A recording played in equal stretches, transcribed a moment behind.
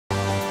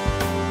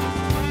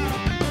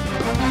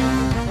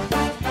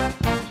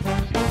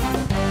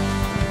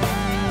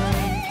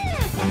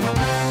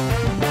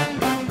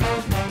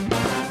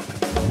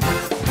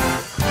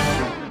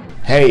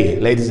Hey,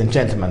 ladies and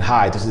gentlemen,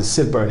 hi, this is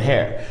Sylbourne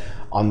here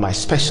on my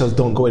special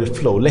Don't Go With The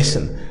Flow.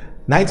 Listen,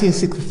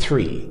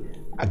 1963,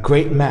 a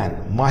great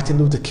man, Martin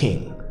Luther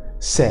King,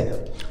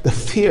 said, the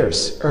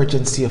fierce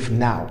urgency of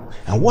now.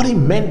 And what he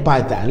meant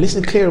by that, and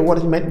listen clearly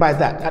what he meant by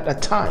that at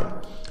that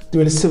time,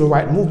 during the civil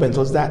rights movement,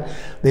 was that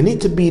there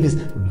need to be this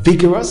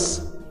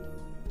vigorous,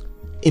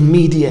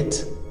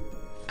 immediate,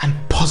 and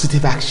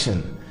positive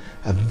action.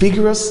 A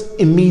vigorous,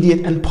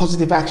 immediate, and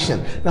positive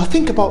action. Now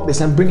think about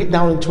this and bring it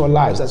down into our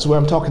lives. That's where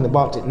I'm talking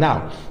about it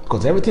now.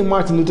 Because everything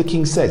Martin Luther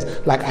King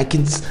says, like I've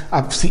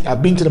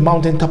been to the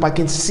mountaintop, I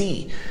can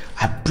see.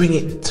 I bring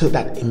it to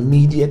that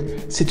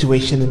immediate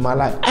situation in my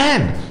life.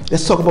 And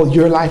let's talk about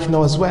your life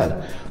now as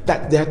well.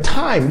 That there are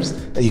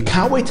times that you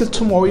can't wait till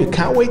tomorrow, you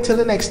can't wait till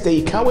the next day,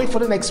 you can't wait for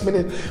the next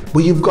minute,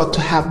 but you've got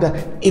to have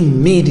the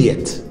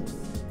immediate,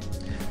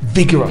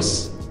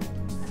 vigorous,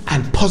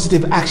 and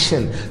positive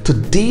action to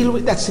deal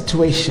with that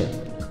situation.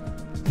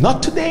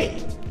 Not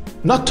today,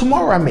 not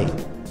tomorrow,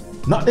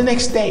 not the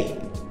next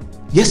day.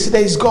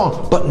 Yesterday is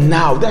gone, but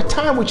now. There are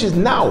time which is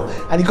now,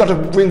 and you got to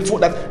bring forth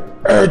that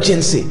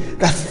urgency,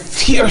 that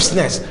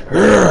fierceness.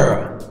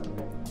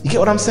 You get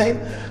what I'm saying?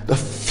 The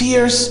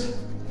fierce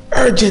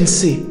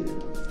urgency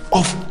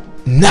of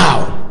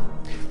now.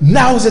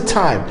 Now is the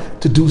time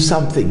to do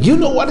something. You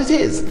know what it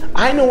is.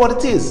 I know what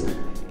it is.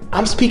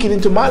 I'm speaking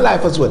into my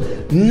life as well.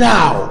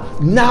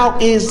 Now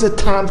is the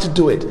time to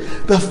do it.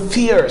 The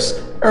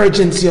fierce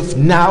urgency of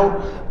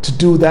now to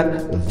do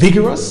that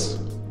vigorous,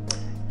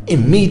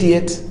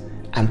 immediate,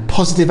 and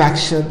positive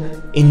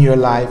action in your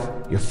life,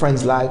 your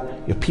friend's life,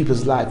 your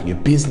people's life, your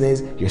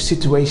business, your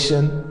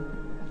situation.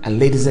 And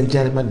ladies and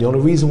gentlemen, the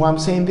only reason why I'm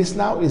saying this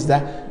now is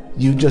that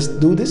you just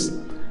do this.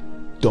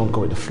 Don't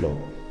go with the flow.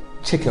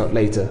 Check out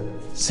later.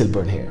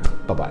 Sylbourne here.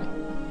 Bye-bye.